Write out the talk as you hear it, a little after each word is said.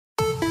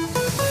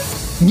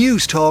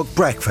News Talk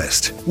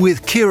Breakfast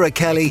with Ciara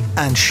Kelly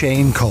and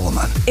Shane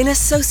Coleman. In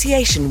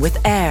association with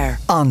AIR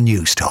On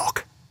News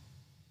Talk.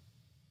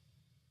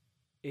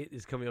 It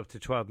is coming up to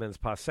 12 minutes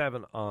past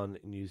 7 on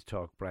News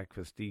Talk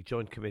Breakfast. The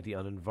Joint Committee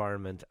on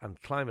Environment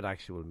and Climate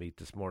Action will meet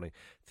this morning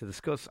to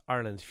discuss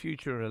Ireland's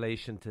future in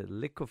relation to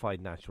liquefied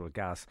natural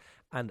gas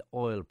and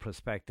oil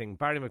prospecting.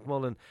 Barry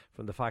McMullin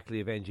from the Faculty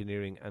of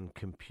Engineering and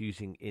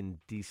Computing in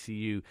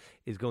DCU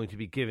is going to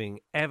be giving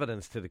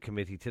evidence to the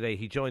committee today.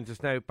 He joins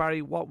us now.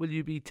 Barry, what will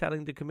you be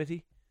telling the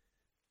committee?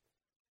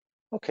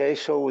 Okay,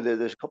 so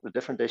there's a couple of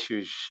different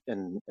issues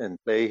in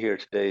play here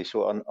today.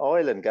 So on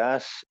oil and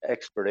gas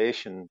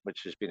exploration,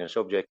 which has been a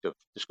subject of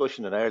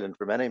discussion in Ireland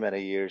for many,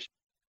 many years,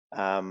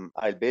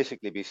 I'll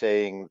basically be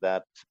saying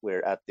that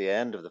we're at the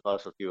end of the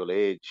fossil fuel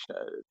age.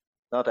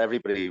 Not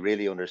everybody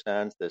really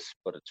understands this,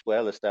 but it's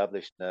well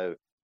established now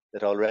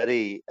that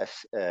already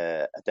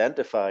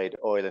identified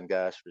oil and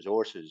gas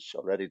resources,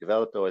 already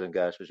developed oil and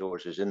gas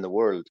resources in the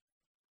world,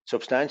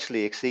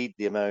 substantially exceed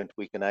the amount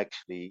we can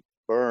actually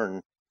burn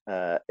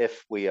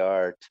if we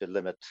are to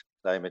limit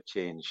climate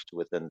change to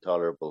within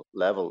tolerable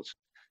levels.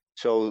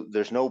 So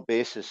there's no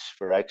basis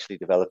for actually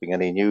developing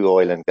any new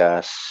oil and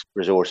gas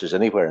resources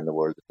anywhere in the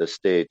world at this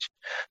stage.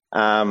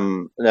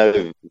 Now,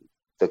 the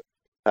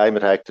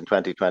Climate Act in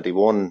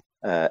 2021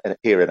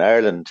 here in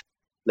Ireland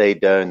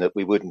laid down that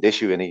we wouldn't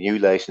issue any new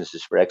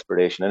licenses for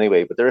exploration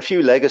anyway, but there are a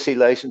few legacy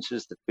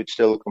licenses that could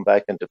still come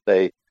back into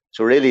play.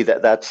 So really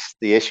that's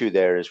the issue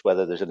there, is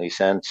whether there's any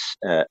sense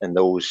in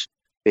those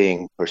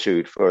being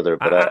pursued further.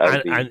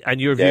 But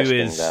and your view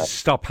is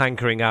stop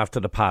hankering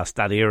after the past.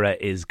 That era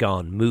is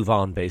gone. Move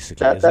on,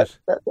 basically, that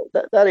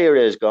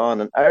era is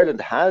gone. And Ireland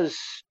has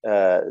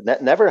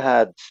never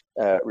had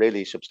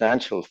really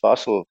substantial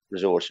fossil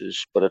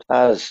resources, but it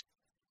has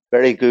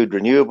very good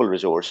renewable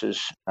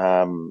resources.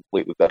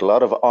 We've got a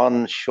lot of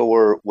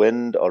onshore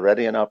wind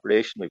already in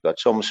operation. We've got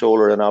some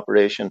solar in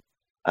operation.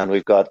 And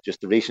we've got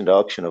just the recent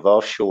auction of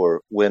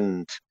offshore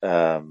wind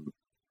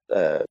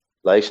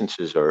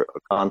licenses or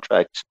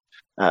contracts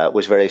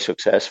was very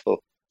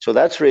successful. So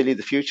that's really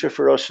the future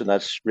for us, and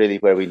that's really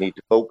where we need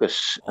to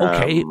focus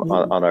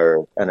on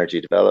our energy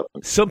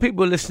development. Some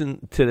people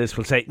listening to this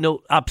will say,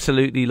 no,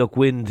 absolutely, look,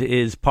 wind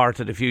is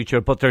part of the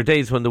future, but there are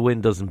days when the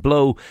wind doesn't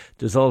blow.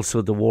 There's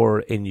also the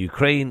war in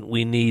Ukraine.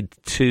 We need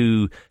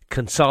to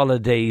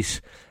consolidate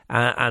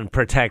and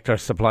protect our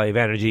supply of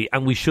energy,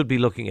 and we should be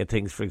looking at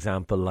things, for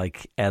example,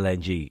 like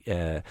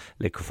LNG,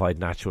 liquefied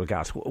natural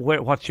gas.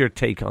 What's your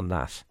take on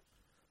that?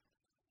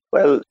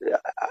 Well,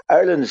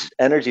 Ireland's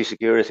energy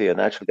security and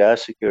natural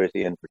gas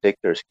security in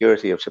particular,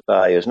 security of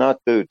supply, is not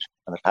good,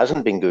 and it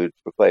hasn't been good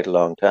for quite a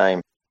long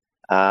time.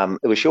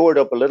 It was shored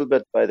up a little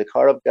bit by the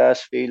Corrib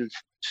gas field,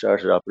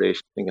 started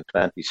operation I think in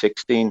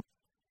 2016,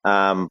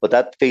 but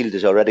that field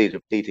is already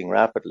depleting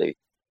rapidly.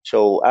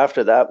 So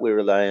after that, we're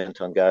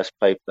reliant on gas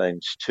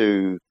pipelines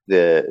to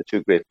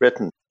Great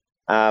Britain.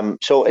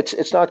 So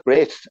it's not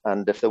great,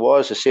 and if there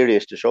was a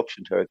serious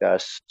disruption to our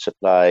gas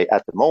supply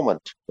at the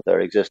moment with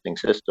our existing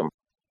system,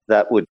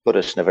 that would put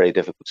us in a very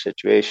difficult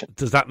situation.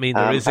 Does that mean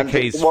there is a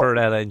case for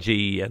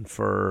LNG and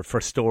for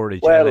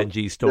storage,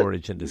 LNG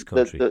storage in this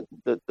country?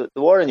 The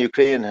war in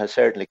Ukraine has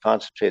certainly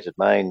concentrated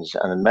minds,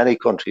 and in many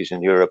countries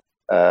in Europe,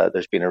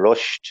 there's been a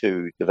rush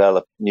to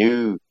develop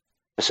new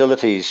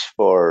facilities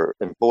for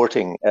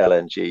importing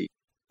LNG.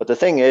 But the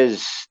thing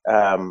is,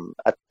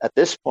 at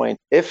this point,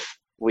 if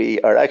we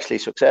are actually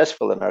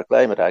successful in our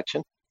climate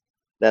action,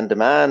 then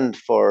demand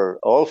for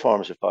all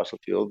forms of fossil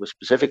fuel, but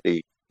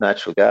specifically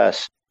natural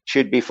gas,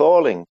 should be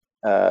falling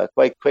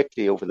quite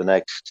quickly over the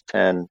next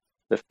 10,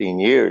 15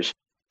 years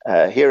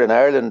here in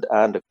Ireland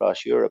and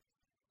across Europe.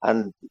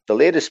 And the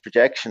latest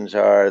projections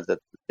are that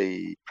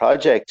the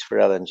projects for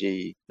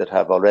LNG that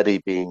have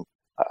already been,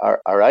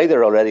 are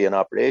either already in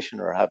operation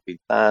or have been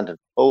planned and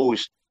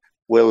proposed,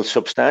 will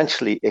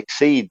substantially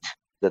exceed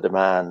the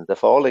demand, the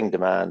falling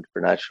demand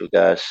for natural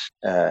gas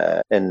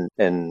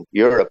in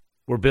Europe.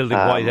 We're building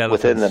white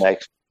elephants. Within the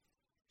next...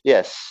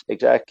 Yes,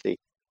 exactly.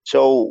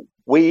 So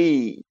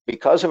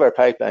because of our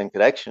pipeline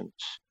connections,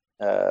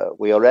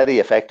 we already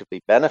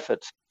effectively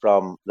benefit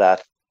from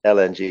that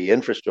LNG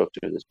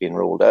infrastructure that's been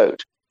rolled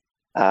out.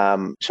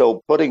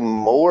 So putting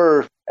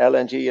more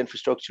LNG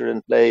infrastructure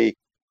in play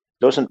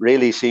doesn't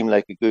really seem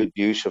like a good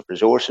use of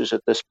resources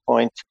at this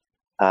point.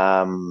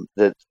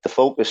 The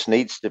focus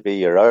needs to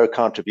be, or our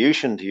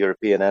contribution to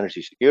European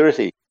energy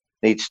security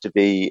needs to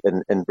be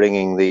in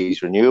bringing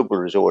these renewable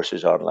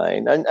resources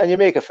online. And you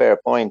make a fair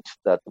point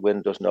that the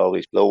wind doesn't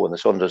always blow and the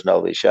sun doesn't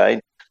always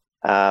shine.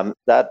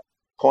 That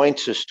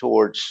points us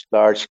towards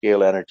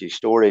large-scale energy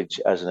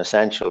storage as an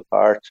essential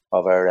part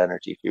of our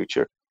energy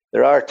future.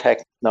 There are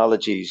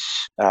technologies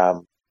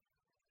that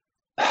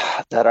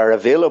are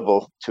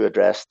available to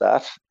address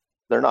that.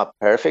 They're not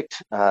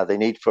perfect. They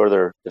need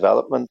further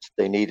development.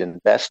 They need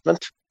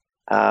investment.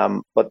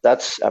 But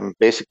I'm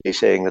basically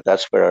saying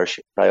that's where our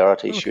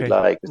priorities should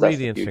lie, because that's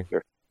the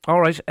future. All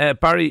right,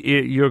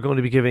 Barry, you're going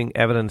to be giving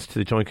evidence to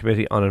the Joint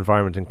Committee on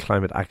Environment and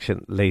Climate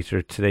Action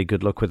later today.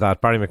 Good luck with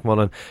that. Barry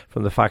McMullin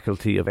from the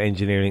Faculty of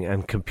Engineering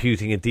and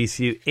Computing at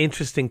DCU.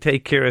 Interesting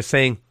take, Ciara,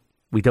 saying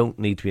we don't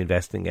need to be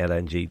investing in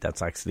LNG.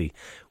 That's actually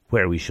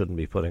where we shouldn't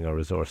be putting our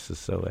resources.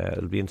 So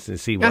it'll be interesting to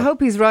see what. I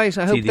hope he's right.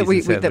 I hope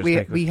TDs that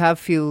we have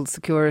fuel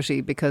security,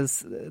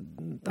 because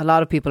a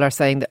lot of people are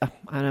saying that,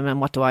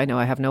 and what do I know?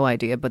 I have no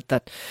idea, but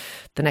that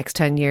the next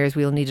 10 years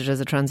we'll need it as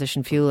a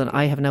transition fuel, and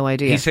I have no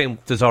idea. He's saying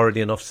there's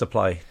already enough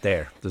supply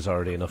there. There's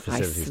already enough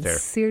facilities there. I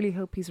sincerely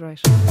hope he's right.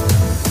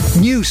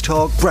 News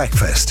Talk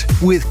Breakfast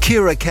with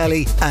Ciara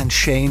Kelly and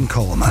Shane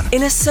Coleman.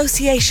 In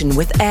association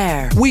with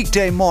AIR.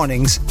 Weekday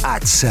mornings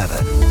at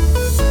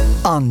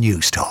 7 on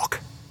News Talk.